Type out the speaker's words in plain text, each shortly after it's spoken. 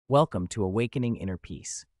Welcome to Awakening Inner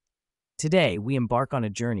Peace. Today, we embark on a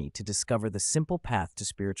journey to discover the simple path to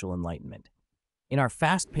spiritual enlightenment. In our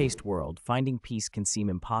fast-paced world, finding peace can seem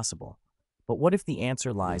impossible. But what if the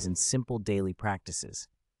answer lies in simple daily practices?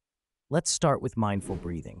 Let's start with mindful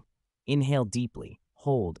breathing. Inhale deeply,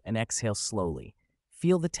 hold, and exhale slowly.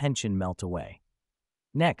 Feel the tension melt away.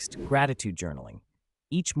 Next, gratitude journaling.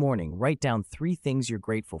 Each morning, write down 3 things you're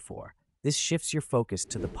grateful for. This shifts your focus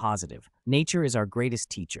to the positive. Nature is our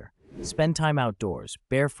greatest teacher. Spend time outdoors,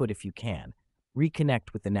 barefoot if you can.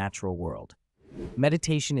 Reconnect with the natural world.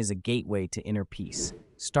 Meditation is a gateway to inner peace.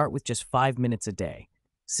 Start with just 5 minutes a day.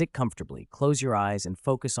 Sit comfortably, close your eyes, and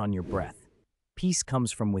focus on your breath. Peace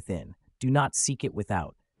comes from within. Do not seek it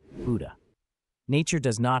without. Buddha. Nature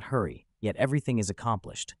does not hurry, yet everything is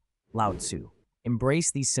accomplished. Lao Tzu.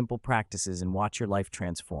 Embrace these simple practices and watch your life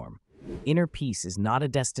transform. Inner peace is not a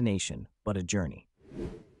destination, but a journey.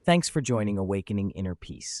 Thanks for joining Awakening Inner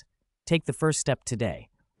Peace. Take the first step today.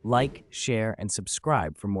 Like, share, and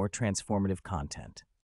subscribe for more transformative content.